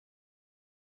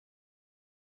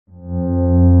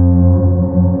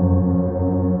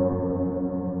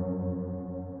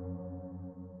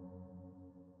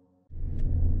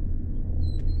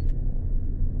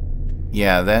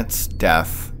Yeah, that's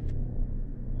death.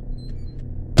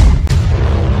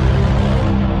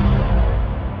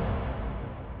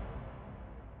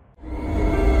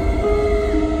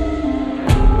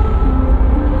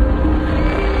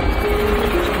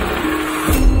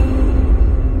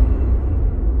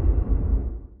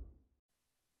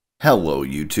 Hello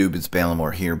YouTube, it's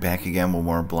Balamore here, back again with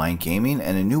more Blind Gaming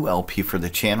and a new LP for the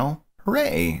channel.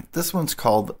 Hooray! This one's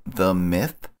called The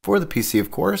Myth, for the PC of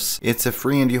course. It's a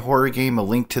free indie horror game. A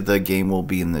link to the game will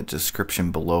be in the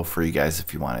description below for you guys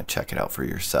if you want to check it out for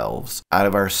yourselves. Out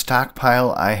of our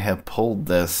stockpile, I have pulled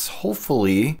this,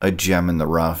 hopefully a gem in the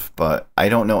rough, but I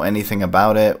don't know anything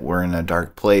about it. We're in a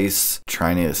dark place,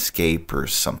 trying to escape or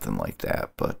something like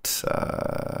that. But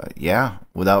yeah,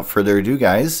 without further ado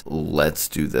guys, let's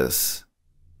do this.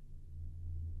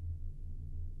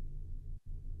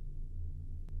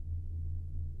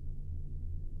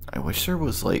 I wish there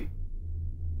was like...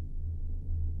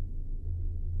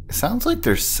 It sounds like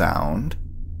there's sound.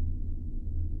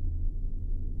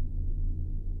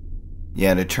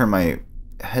 Yeah, to turn my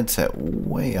headset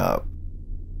way up.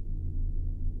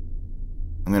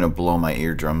 I'm gonna blow my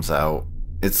eardrums out.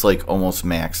 It's like almost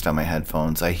maxed on my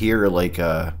headphones. I hear like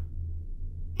a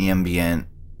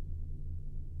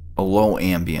low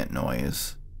ambient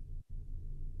noise.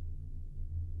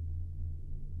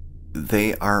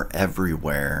 They are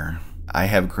everywhere. I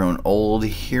have grown old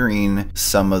hearing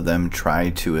some of them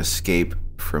try to escape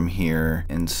from here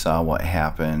and saw what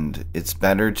happened. It's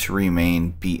better to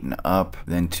remain beaten up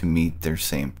than to meet their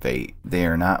same fate. They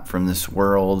are not from this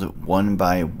world. One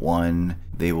by one,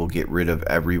 they will get rid of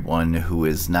everyone who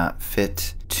is not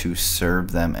fit to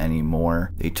serve them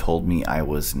anymore. They told me I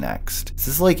was next. Is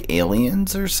this like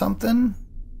aliens or something?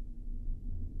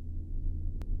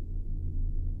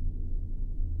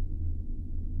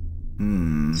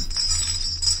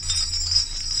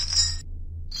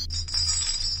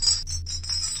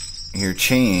 Here,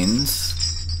 chains.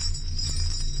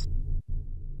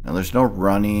 Now there's no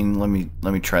running. Let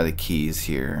me try the keys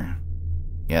here.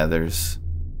 Yeah, there's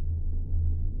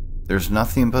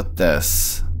nothing but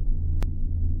this.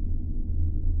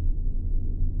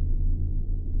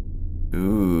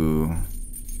 Ooh.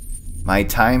 My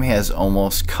time has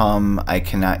almost come. I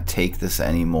cannot take this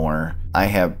anymore. I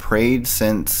have prayed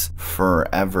since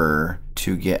forever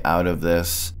to get out of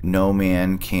this. No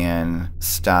man can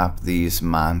stop these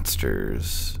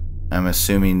monsters. I'm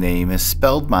assuming they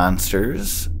misspelled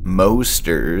monsters.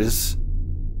 Mosters.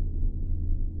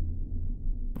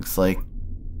 Looks like...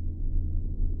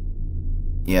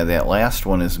 Yeah, that last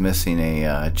one is missing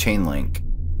a chain link.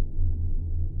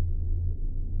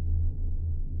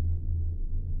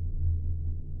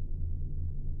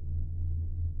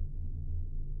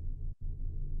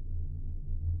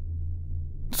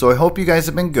 So I hope you guys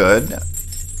have been good.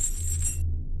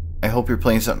 I hope you're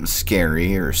playing something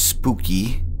scary or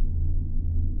spooky.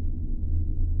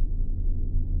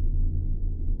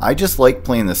 I just like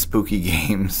playing the spooky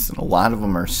games. A lot of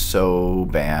them are so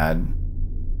bad.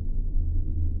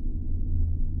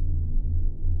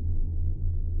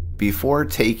 Before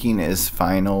taking his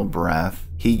final breath,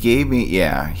 he gave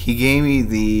me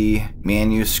the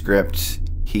manuscript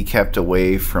he kept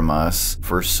away from us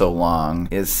for so long.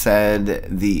 It said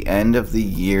the end of the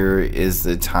year is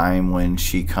the time when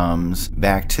she comes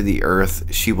back to the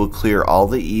earth. She will clear all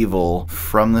the evil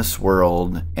from this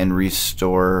world and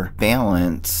restore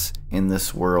balance in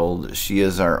this world. She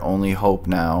is our only hope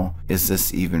now. Is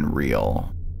this even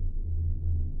real?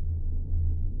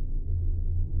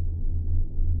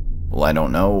 Well, I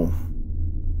don't know.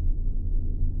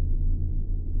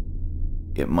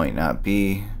 It might not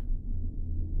be.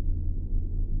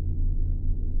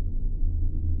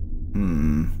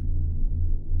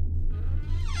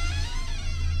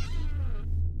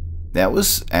 That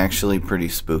was actually pretty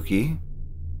spooky.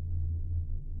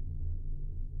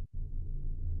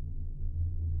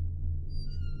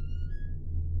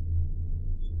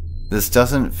 This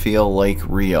doesn't feel like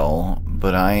real,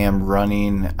 but I am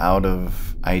running out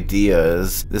of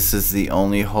ideas. This is the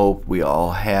only hope we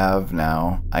all have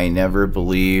now. I never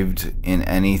believed in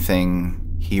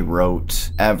anything he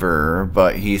wrote ever,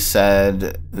 but he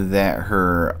said that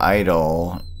her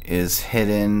idol is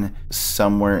hidden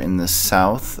somewhere in the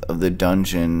south of the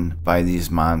dungeon by these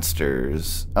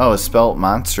monsters. Oh, it spelled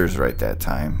monsters right that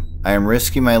time. I am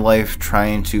risking my life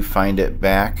trying to find it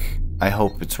back. I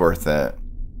hope it's worth it.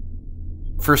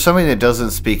 For somebody that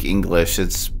doesn't speak English,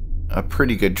 it's a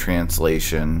pretty good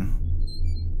translation.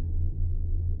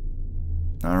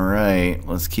 Alright,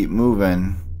 let's keep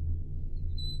moving.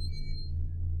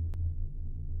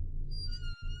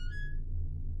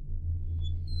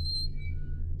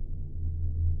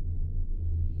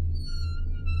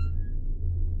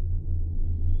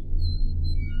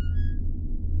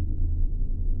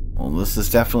 Well, this is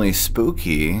definitely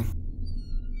spooky.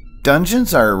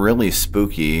 Dungeons are really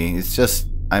spooky. It's just,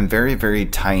 I'm very, very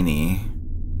tiny.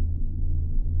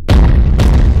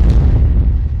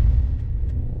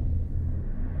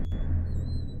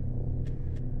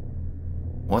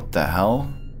 What the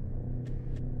hell?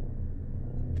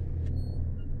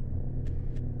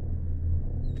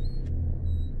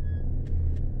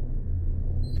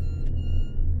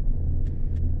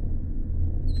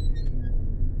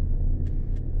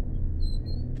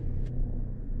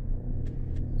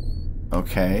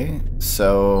 Okay,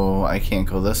 so I can't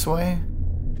go this way?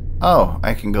 Oh,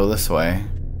 I can go this way.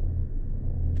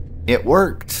 It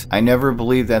worked! I never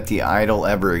believed that the idol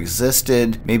ever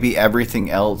existed. Maybe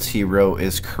everything else he wrote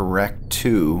is correct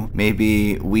too.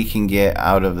 Maybe we can get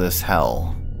out of this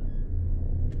hell.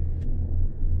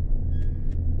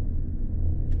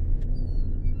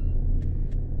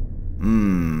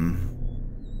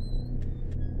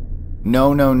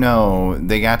 No.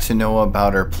 They got to know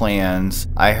about our plans.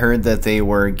 I heard that they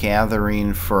were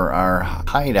gathering for our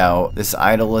hideout. This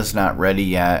idol is not ready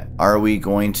yet. Are we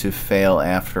going to fail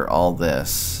after all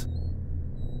this?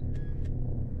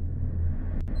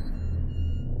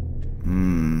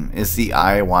 Is the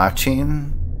eye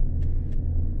watching?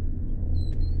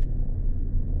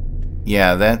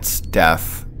 Yeah, that's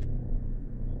death.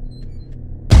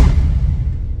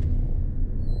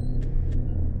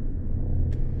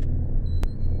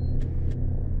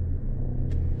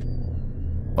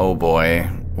 Oh boy,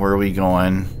 where are we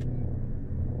going?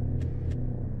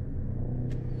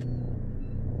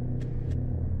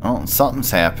 Oh, something's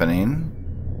happening.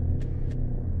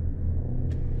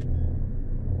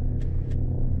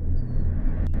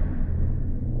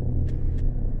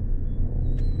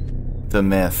 The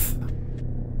myth.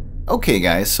 Okay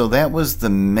guys, so that was the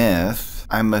myth.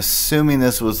 I'm assuming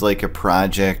this was like a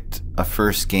project, a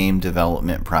first game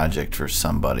development project for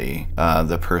somebody.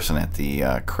 The person at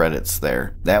the credits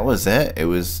there. That was it. It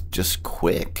was just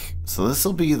quick. So this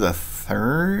will be the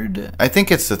third? I think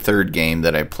it's the third game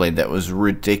that I played that was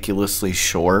ridiculously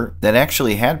short. That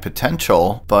actually had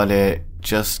potential, but it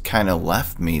just kind of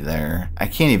left me there. I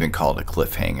can't even call it a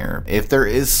cliffhanger. If there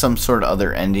is some sort of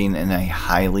other ending, and I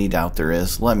highly doubt there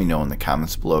is, let me know in the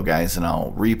comments below, guys, and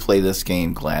I'll replay this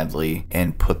game gladly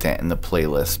and put that in the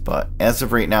playlist. But as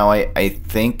of right now, I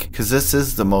think, because this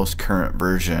is the most current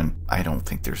version, I don't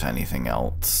think there's anything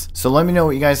else. So let me know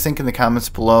what you guys think in the comments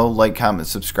below. Like, comment,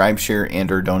 subscribe, share,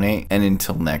 and or donate. And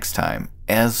until next time,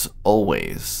 as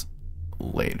always,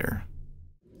 later.